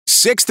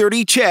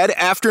6:30 CHED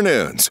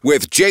Afternoons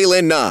with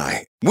Jaylen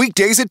Nye.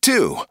 Weekdays at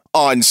 2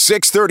 on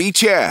 6:30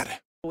 CHED.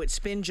 It's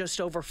been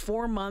just over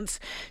 4 months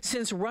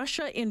since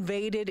Russia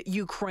invaded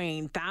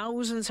Ukraine.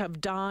 Thousands have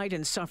died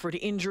and suffered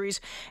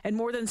injuries, and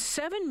more than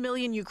 7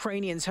 million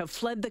Ukrainians have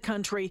fled the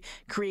country,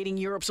 creating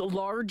Europe's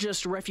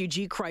largest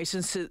refugee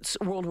crisis since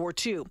World War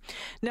II.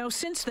 Now,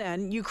 since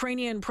then,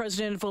 Ukrainian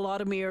President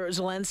Volodymyr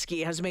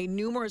Zelensky has made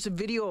numerous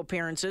video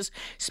appearances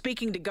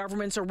speaking to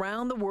governments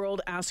around the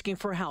world asking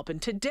for help.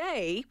 And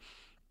Today,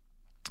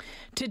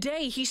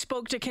 he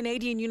spoke to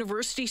Canadian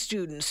university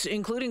students,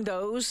 including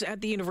those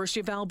at the University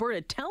of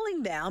Alberta,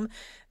 telling them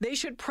they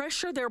should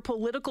pressure their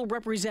political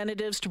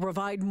representatives to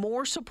provide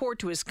more support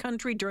to his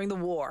country during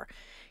the war.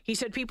 He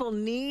said people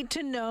need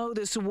to know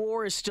this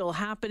war is still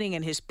happening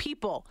and his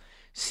people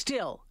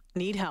still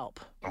need help.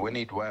 We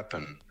need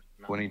weapons,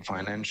 we need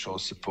financial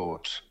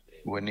support,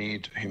 we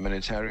need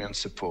humanitarian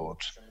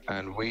support,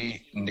 and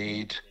we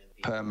need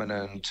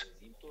permanent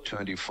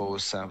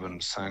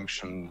 24/7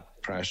 sanction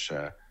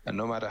pressure. And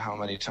no matter how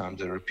many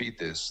times I repeat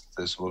this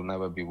will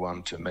never be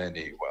one too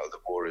many while the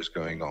war is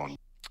going on.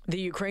 The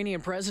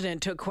Ukrainian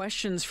president took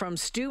questions from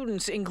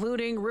students,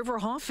 including River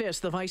Hoffice,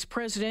 the vice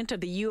president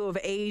of the U of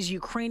A's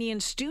Ukrainian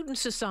Student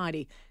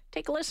Society.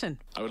 Take a listen.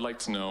 I would like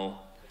to know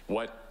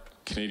what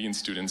Canadian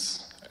students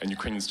and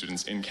Ukrainian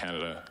students in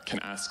Canada can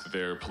ask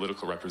their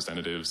political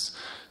representatives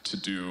to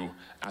do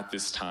at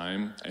this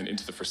time and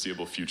into the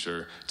foreseeable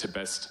future to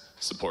best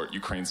support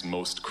Ukraine's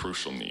most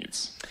crucial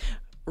needs.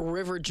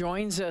 River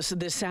joins us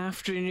this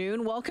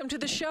afternoon. Welcome to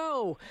the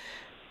show.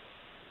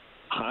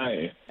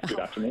 Hi, good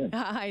afternoon.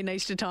 Hi,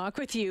 nice to talk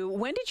with you.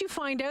 When did you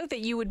find out that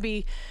you would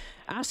be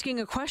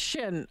asking a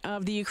question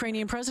of the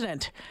Ukrainian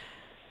president?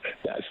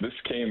 Yeah, so this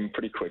came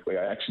pretty quickly.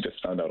 I actually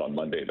just found out on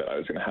Monday that I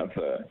was going to have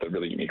the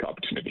really unique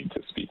opportunity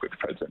to speak with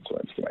President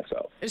Zelensky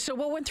myself. So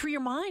what went through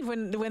your mind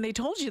when they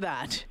told you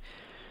that?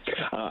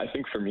 I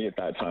think for me at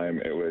that time,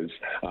 it was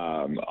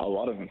a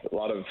lot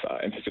of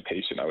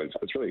anticipation. I was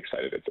really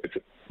excited. It's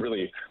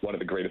really one of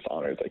the greatest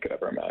honors I could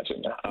ever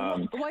imagine.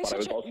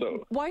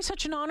 Why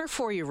such an honor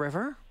for you,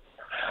 River?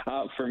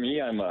 For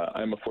me, I'm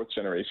a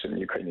fourth-generation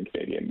Ukrainian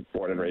Canadian,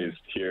 born and raised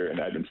here in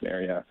the Edmonton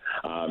area.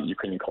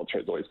 Ukrainian culture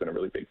has always been a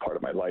really big part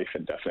of my life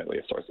and definitely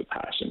a source of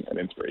passion and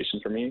inspiration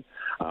for me.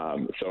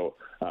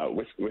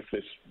 With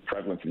this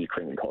prevalence of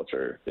Ukrainian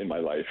culture in my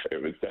life,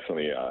 it was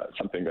definitely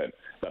something that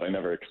I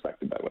never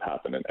expected that would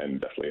happen,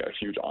 and definitely a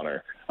huge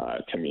honor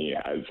to me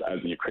as a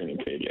Ukrainian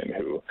Canadian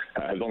who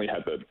has only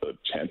had the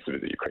chance to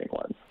visit Ukraine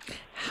once.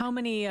 How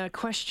many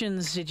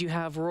questions did you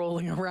have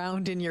rolling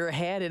around in your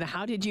head, and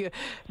how did you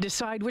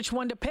decide which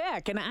one to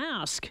pick and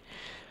ask?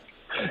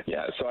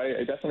 Yeah, so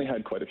I definitely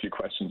had quite a few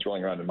questions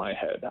rolling around in my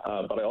head,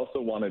 but I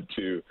also wanted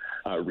to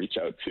reach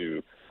out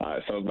to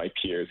some of my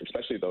peers,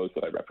 especially those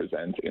that I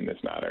represent in this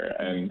matter,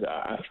 and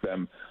ask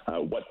them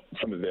what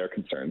some of their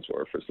concerns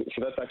were. So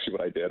that's actually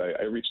what I did.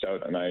 I reached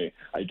out and I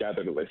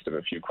gathered a list of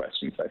a few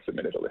questions. I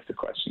submitted a list of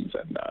questions,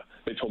 and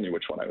they told me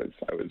which one I was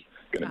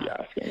going to be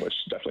asking, which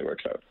definitely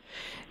works out.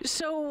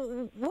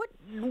 So what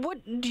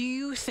do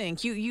you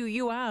think?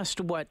 You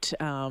asked what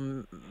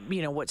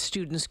what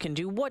students can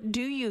do. What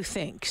do you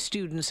think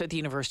students at the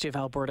University of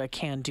Alberta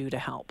can do to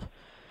help?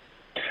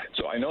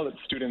 So I know that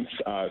student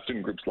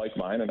groups like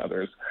mine and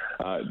others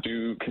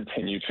do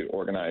continue to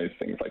organize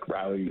things like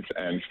rallies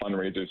and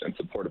fundraisers in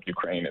support of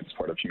Ukraine, in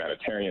support of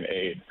humanitarian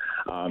aid,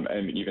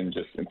 and even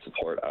just in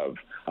support of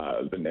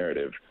the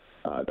narrative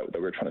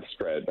that we're trying to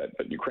spread,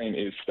 that Ukraine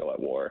is still at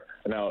war.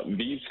 Now,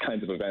 these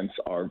kinds of events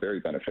are very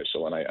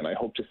beneficial, and I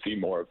hope to see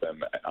more of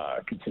them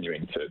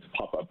continuing to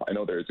pop up. I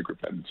know there is a group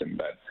in Edmonton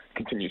that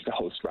continues to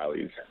host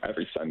rallies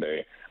every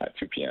Sunday at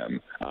 2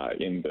 p.m.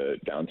 In the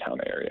downtown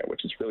area,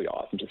 which is really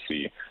awesome to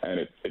see, and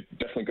it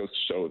definitely goes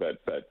to show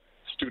that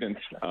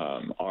students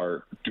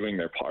are doing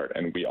their part,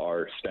 and we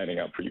are standing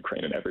up for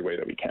Ukraine in every way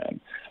that we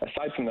can.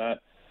 Aside from that,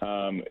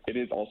 it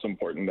is also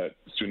important that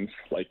students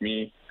like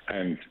me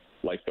and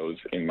like those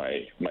in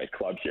my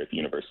club here at the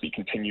university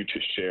continue to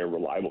share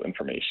reliable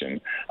information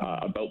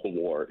about the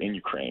war in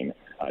Ukraine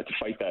to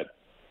fight that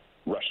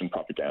Russian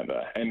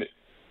propaganda. And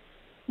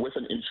with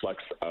an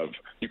influx of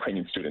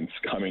Ukrainian students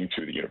coming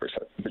to the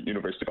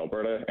University of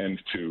Alberta and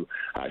to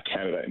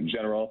Canada in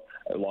general,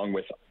 along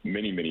with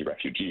many, many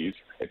refugees,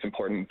 it's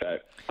important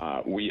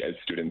that we as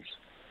students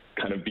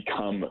kind of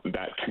become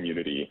that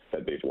community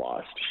that they've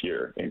lost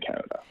here in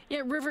Canada.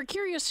 Yeah, River,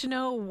 curious to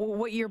know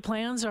what your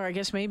plans are. I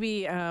guess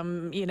maybe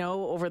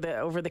over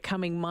the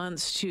coming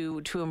months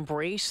to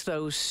embrace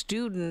those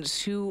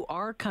students who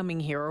are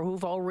coming here or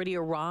who've already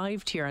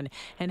arrived here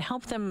and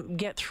help them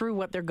get through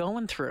what they're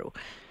going through.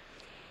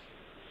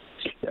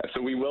 Yeah,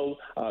 so we will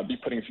be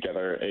putting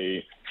together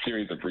a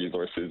series of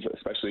resources,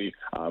 especially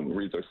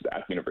resources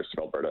at the University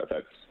of Alberta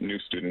that new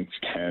students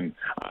can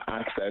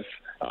access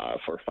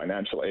for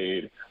financial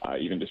aid,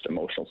 even just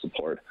emotional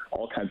support,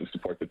 all kinds of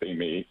support that they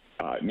may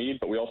need.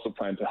 But we also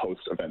plan to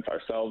host events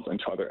ourselves and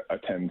to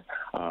attend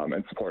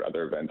and support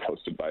other events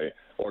hosted by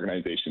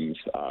organizations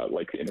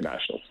like the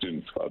International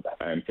Students Club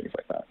and things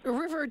like that.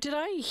 River, did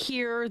I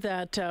hear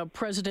that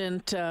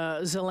President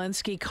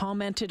Zelensky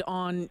commented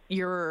on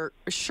your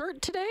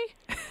shirt today?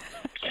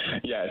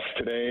 Yes,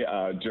 today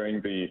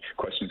during the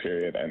question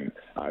period and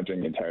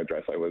during the entire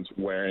address, I was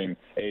wearing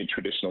a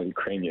traditional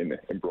Ukrainian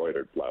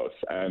embroidered blouse.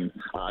 And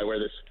I wear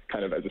this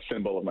kind of as a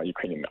symbol of my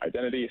Ukrainian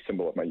identity, a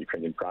symbol of my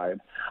Ukrainian pride.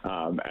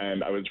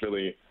 And I was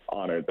really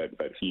honored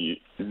that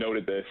he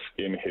noted this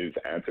in his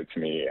answer to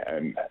me,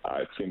 and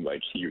it seemed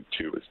like he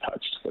too was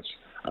touched, which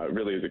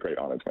really is a great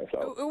honor to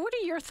myself. What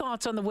are your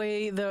thoughts on the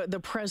way the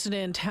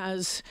president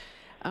has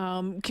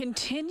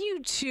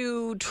continued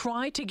to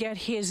try to get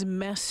his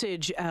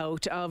message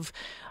out of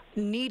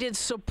needed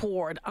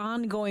support,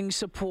 ongoing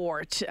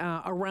support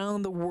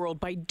around the world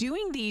by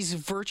doing these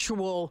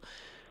virtual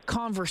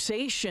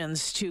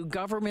conversations to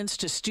governments,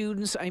 to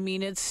students? I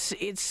mean,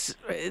 it's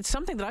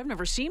something that I've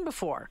never seen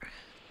before.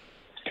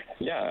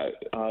 Yeah,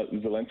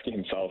 Zelensky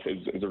himself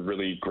is a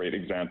really great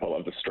example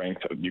of the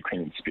strength of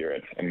Ukrainian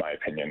spirit, in my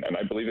opinion. And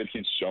I believe that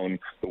he's shown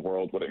the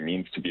world what it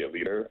means to be a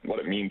leader, what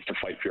it means to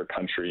fight for your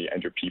country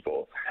and your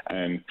people,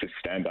 and to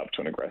stand up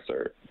to an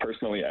aggressor.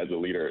 Personally, as a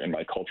leader in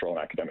my cultural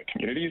and academic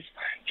communities,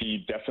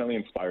 he definitely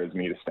inspires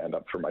me to stand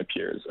up for my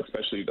peers,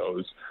 especially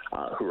those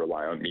who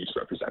rely on me to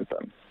represent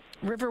them.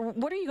 River,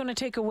 what are you going to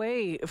take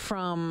away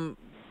from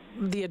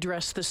the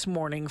address this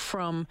morning,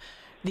 from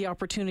the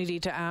opportunity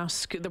to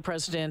ask the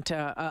president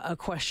a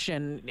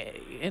question,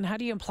 and how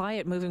do you apply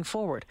it moving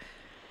forward?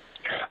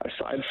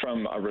 Aside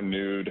from a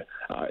renewed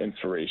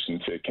inspiration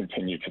to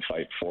continue to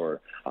fight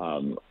for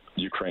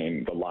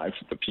Ukraine, the lives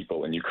of the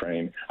people in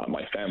Ukraine,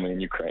 my family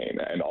in Ukraine,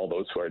 and all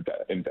those who are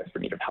in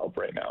desperate need of help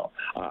right now,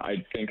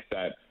 I think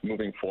that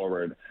moving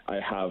forward,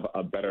 I have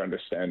a better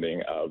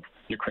understanding of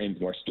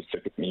Ukraine's more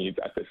specific needs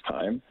at this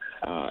time,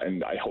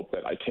 and I hope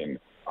that I can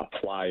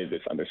apply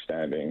this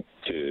understanding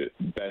to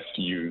best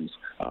use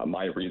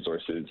my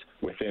resources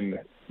within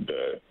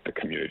the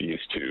communities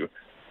to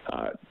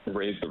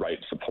raise the right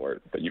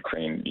support that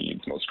Ukraine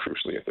needs most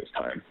crucially at this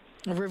time.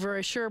 River,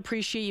 I sure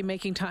appreciate you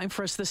making time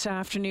for us this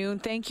afternoon.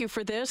 Thank you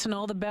for this, and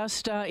all the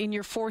best in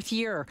your fourth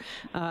year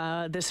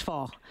this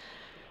fall.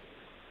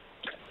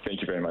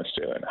 Thank you very much,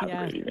 Jalen. Have a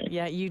great evening.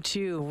 Yeah, you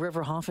too.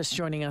 River Hoffus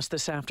joining us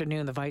this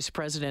afternoon, the Vice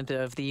President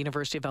of the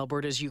University of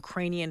Alberta's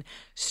Ukrainian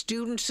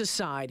Student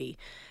Society,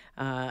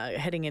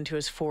 heading into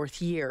his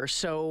fourth year.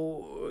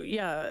 So,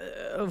 yeah,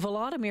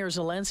 Volodymyr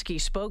Zelensky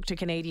spoke to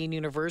Canadian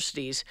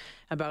universities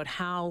about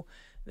how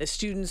the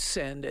students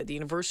and the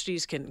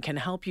universities can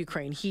help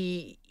Ukraine.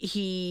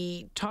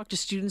 He talked to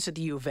students at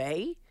the U of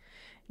A,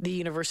 the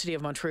University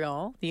of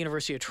Montreal, the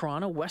University of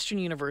Toronto, Western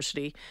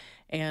University,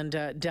 and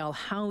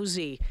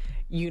Dalhousie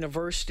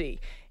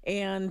University.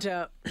 And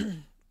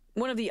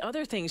one of the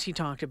other things he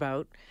talked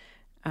about,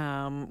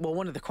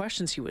 one of the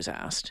questions he was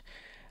asked,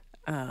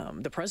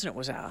 the president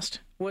was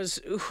asked,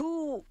 was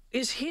who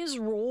is his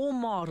role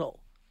model?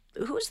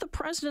 Who is the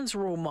president's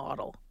role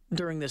model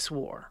during this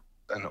war?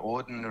 An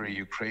ordinary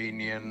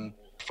Ukrainian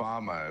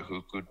farmer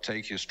who could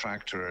take his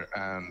tractor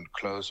and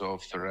close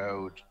off the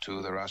road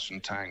to the Russian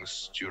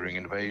tanks during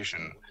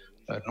invasion.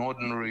 An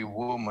ordinary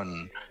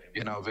woman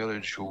in our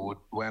village who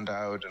went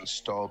out and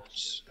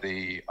stopped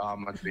the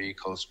armored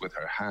vehicles with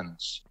her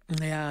hands.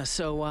 Yeah,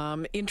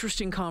 so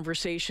interesting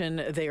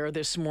conversation there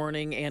this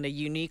morning, and a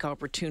unique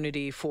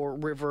opportunity for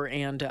River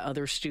and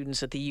other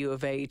students at the U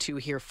of A to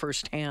hear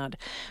firsthand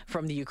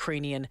from the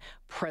Ukrainian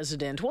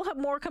president. We'll have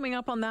more coming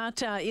up on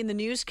that in the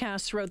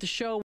newscast throughout the show.